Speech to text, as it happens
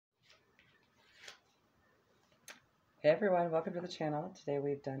Hey everyone, welcome to the channel. Today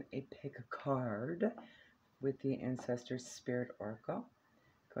we've done a pick a card with the Ancestors Spirit Oracle.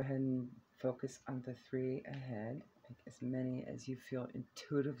 Go ahead and focus on the three ahead. Pick as many as you feel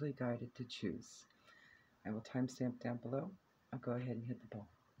intuitively guided to choose. I will timestamp down below. I'll go ahead and hit the ball.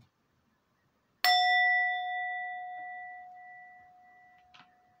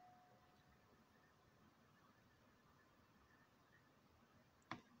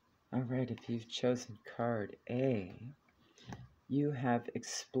 Alright, if you've chosen card A, you have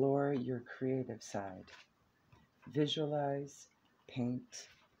explore your creative side. Visualize, paint,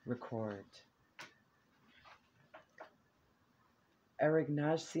 record.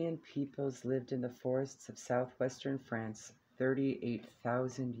 Aurignacian peoples lived in the forests of southwestern France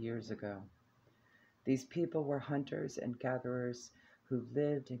 38,000 years ago. These people were hunters and gatherers who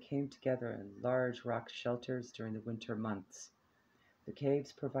lived and came together in large rock shelters during the winter months. The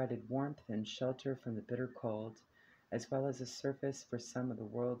caves provided warmth and shelter from the bitter cold, as well as a surface for some of the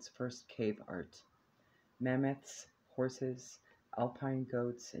world's first cave art. Mammoths, horses, alpine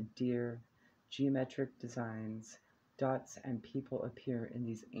goats, and deer, geometric designs, dots, and people appear in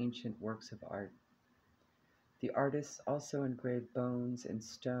these ancient works of art. The artists also engraved bones in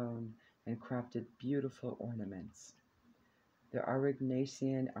stone and crafted beautiful ornaments. The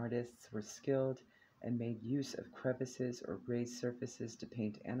Aurignacian artists were skilled and made use of crevices or raised surfaces to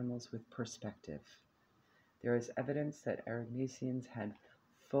paint animals with perspective. There is evidence that Aurignacians had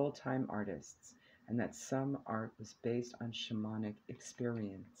full-time artists and that some art was based on shamanic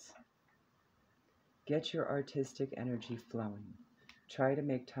experience. Get your artistic energy flowing. Try to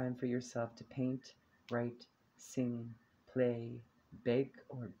make time for yourself to paint, write, sing, play, bake,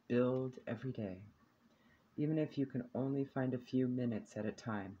 or build every day. Even if you can only find a few minutes at a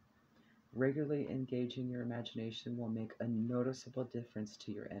time, regularly engaging your imagination will make a noticeable difference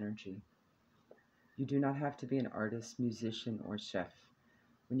to your energy. You do not have to be an artist, musician, or chef.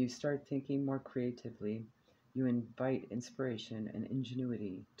 When you start thinking more creatively, you invite inspiration and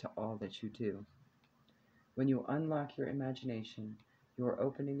ingenuity to all that you do. When you unlock your imagination, you are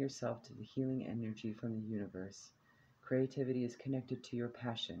opening yourself to the healing energy from the universe. Creativity is connected to your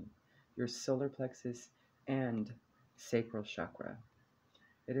passion, your solar plexus, and sacral chakra.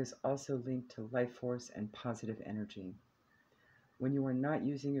 It is also linked to life force and positive energy. When you are not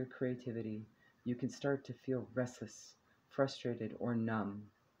using your creativity, you can start to feel restless, frustrated, or numb.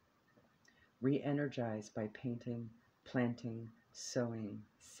 Re-energize by painting, planting, sewing,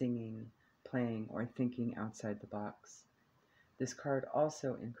 singing, playing, or thinking outside the box. This card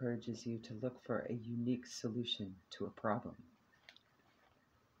also encourages you to look for a unique solution to a problem.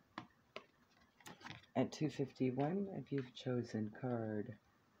 At 251, if you've chosen card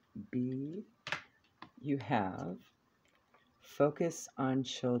B, you have Focus on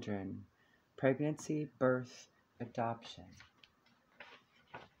Children, Pregnancy, Birth, Adoption.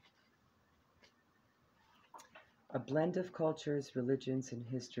 A blend of cultures, religions, and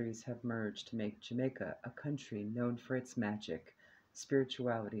histories have merged to make Jamaica a country known for its magic,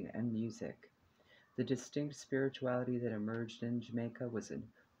 spirituality, and music. The distinct spirituality that emerged in Jamaica was in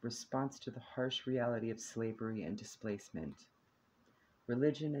response to the harsh reality of slavery and displacement.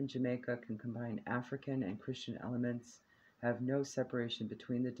 Religion in Jamaica can combine African and Christian elements, have no separation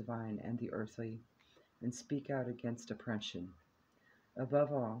between the divine and the earthly, and speak out against oppression.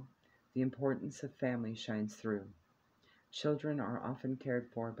 Above all, the importance of family shines through. Children are often cared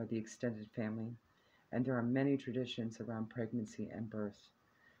for by the extended family, and there are many traditions around pregnancy and birth.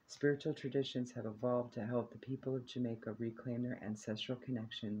 Spiritual traditions have evolved to help the people of Jamaica reclaim their ancestral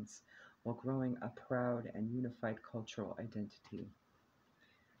connections while growing a proud and unified cultural identity.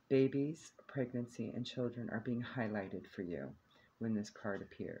 Babies, pregnancy, and children are being highlighted for you when this card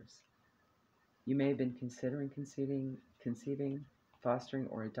appears. You may have been considering conceiving, fostering,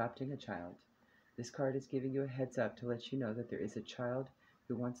 or adopting a child. This card is giving you a heads up to let you know that there is a child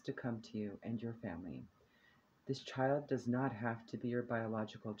who wants to come to you and your family. This child does not have to be your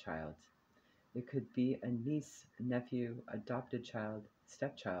biological child. It could be a niece, nephew, adopted child,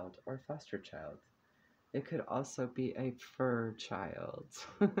 stepchild, or foster child. It could also be a fur child.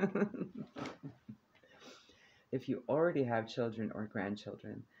 If you already have children or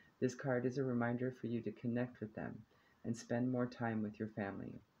grandchildren, this card is a reminder for you to connect with them and spend more time with your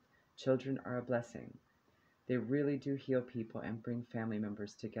family. Children are a blessing. They really do heal people and bring family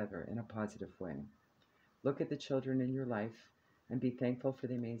members together in a positive way. Look at the children in your life and be thankful for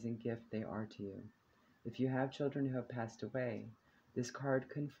the amazing gift they are to you. If you have children who have passed away, this card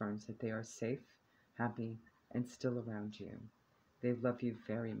confirms that they are safe, happy, and still around you. They love you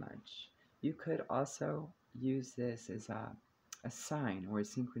very much. You could also use this as a sign or a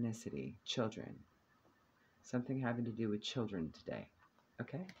synchronicity, children. Something having to do with children today.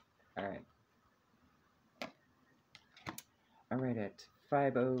 Okay? All right. All right, at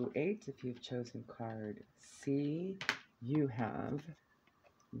 5:08, if you've chosen card C, you have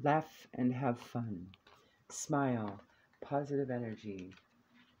laugh and have fun, smile, positive energy,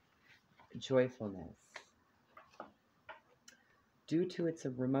 joyfulness. Due to its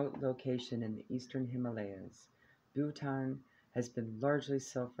remote location in the eastern Himalayas, Bhutan has been largely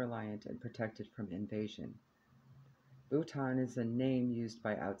self-reliant and protected from invasion. Bhutan is a name used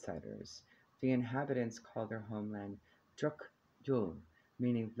by outsiders. The inhabitants call their homeland Druk Yul,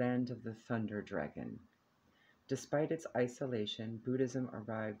 meaning land of the thunder dragon. Despite its isolation, Buddhism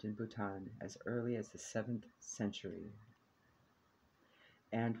arrived in Bhutan as early as the 7th century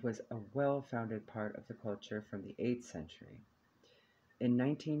and was a well-founded part of the culture from the 8th century. In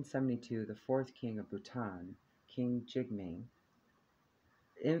 1972, the fourth king of Bhutan, King Jigme,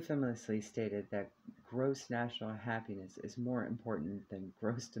 infamously stated that gross national happiness is more important than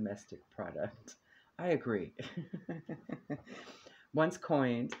gross domestic product. I agree. Once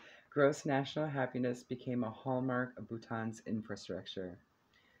coined, gross national happiness became a hallmark of Bhutan's infrastructure.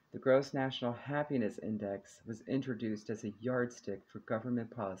 The Gross National Happiness Index was introduced as a yardstick for government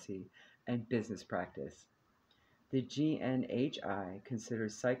policy and business practice. The GNHI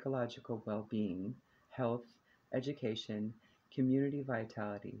considers psychological well-being, health, education, community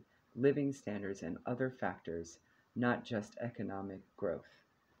vitality, living standards, and other factors, not just economic growth.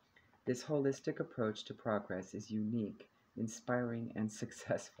 This holistic approach to progress is unique, inspiring, and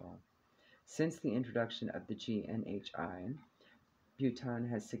successful. Since the introduction of the GNHI, Bhutan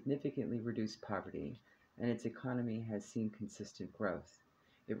has significantly reduced poverty, and its economy has seen consistent growth.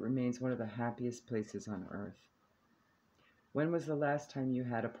 It remains one of the happiest places on earth. When was the last time you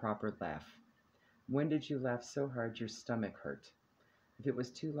had a proper laugh? When did you laugh so hard your stomach hurt? If it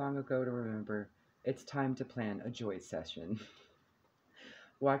was too long ago to remember, it's time to plan a joy session.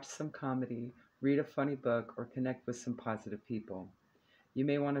 Watch some comedy, read a funny book, or connect with some positive people. You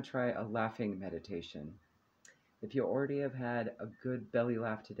may want to try a laughing meditation. If you already have had a good belly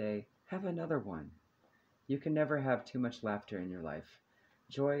laugh today, have another one. You can never have too much laughter in your life.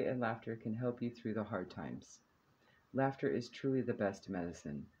 Joy and laughter can help you through the hard times. Laughter is truly the best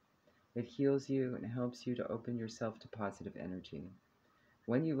medicine. It heals you and helps you to open yourself to positive energy.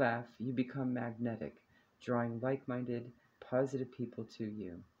 When you laugh, you become magnetic, drawing like-minded, positive people to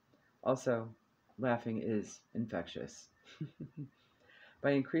you. Also, laughing is infectious.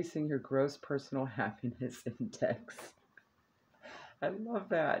 By increasing your gross personal happiness index. I love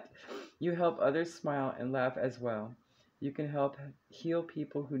that. You help others smile and laugh as well. You can help heal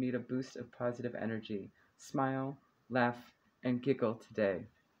people who need a boost of positive energy. Smile, laugh, and giggle today.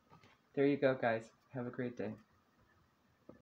 There you go, guys. Have a great day.